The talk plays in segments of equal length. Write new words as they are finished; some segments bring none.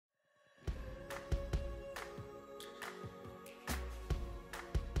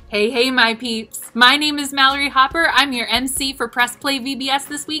Hey, my peeps. My name is Mallory Hopper. I'm your MC for Press Play VBS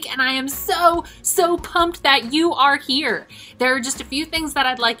this week, and I am so pumped that you are here. There are just a few things that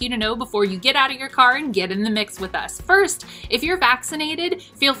I'd like you to know before you get out of your car and get in the mix with us. First, if you're vaccinated,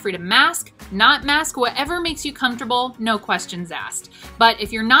 feel free to mask, not mask, whatever makes you comfortable, no questions asked. But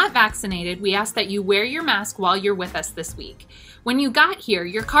if you're not vaccinated, we ask that you wear your mask while you're with us this week. When you got here,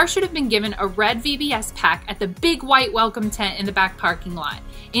 your car should have been given a red VBS pack at the big white welcome tent in the back parking lot.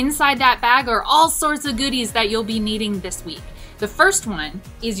 Inside that bag are all sorts of goodies that you'll be needing this week. The first one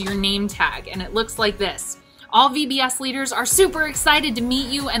is your name tag, and it looks like this. All VBS leaders are super excited to meet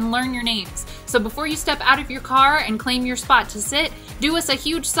you and learn your names. So before you step out of your car and claim your spot to sit, do us a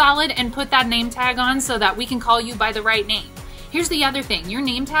huge solid and put that name tag on so that we can call you by the right name. Here's the other thing, your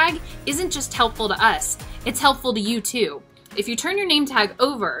name tag isn't just helpful to us, it's helpful to you too. If you turn your name tag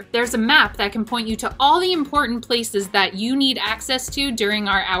over, there's a map that can point you to all the important places that you need access to during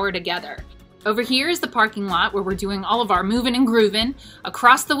our hour together. Over here is the parking lot where we're doing all of our moving and grooving.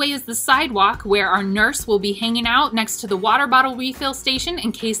 Across the way is the sidewalk where our nurse will be hanging out next to the water bottle refill station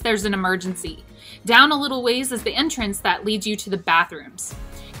in case there's an emergency. Down a little ways is the entrance that leads you to the bathrooms.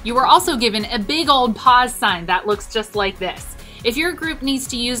 You were also given a big old pause sign that looks just like this. If your group needs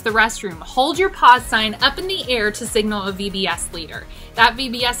to use the restroom, hold your pause sign up in the air to signal a VBS leader. That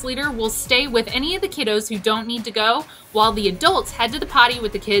VBS leader will stay with any of the kiddos who don't need to go, while the adults head to the potty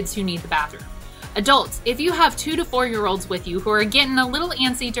with the kids who need the bathroom. Adults, if you have 2 to 4-year-olds with you who are getting a little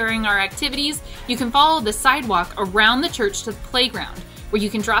antsy during our activities, you can follow the sidewalk around the church to the playground, where you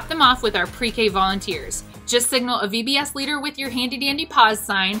can drop them off with our pre-K volunteers. Just signal a VBS leader with your handy-dandy pause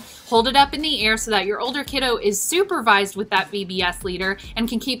sign, hold it up in the air so that your older kiddo is supervised with that VBS leader and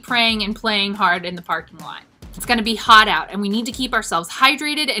can keep praying and playing hard in the parking lot. It's going to be hot out and we need to keep ourselves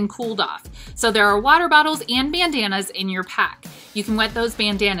hydrated and cooled off. So there are water bottles and bandanas in your pack. You can wet those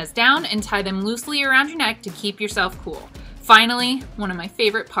bandanas down and tie them loosely around your neck to keep yourself cool. Finally, one of my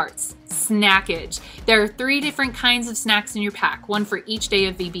favorite parts, snackage. There are 3 different kinds of snacks in your pack, one for each day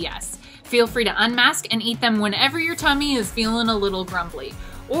of VBS. Feel free to unmask and eat them whenever your tummy is feeling a little grumbly.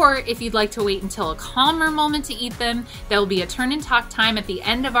 Or if you'd like to wait until a calmer moment to eat them, there will be a turn and talk time at the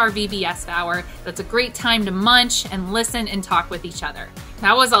end of our VBS hour. That's a great time to munch and listen and talk with each other.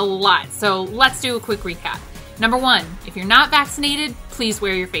 That was a lot, so let's do a quick recap. Number 1, if you're not vaccinated, please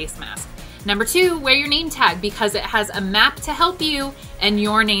wear your face mask. Number 2, wear your name tag because it has a map to help you and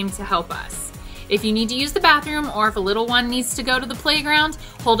your name to help us. If you need to use the bathroom or if a little one needs to go to the playground,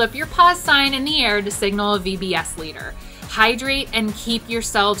 hold up your pause sign in the air to signal a VBS leader. Hydrate and keep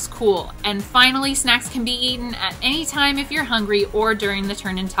yourselves cool. And finally, snacks can be eaten at any time if you're hungry or during the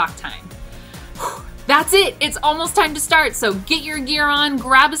turn and talk time. That's it! It's almost time to start, so get your gear on,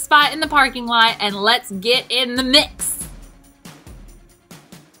 grab a spot in the parking lot, and let's get in the mix!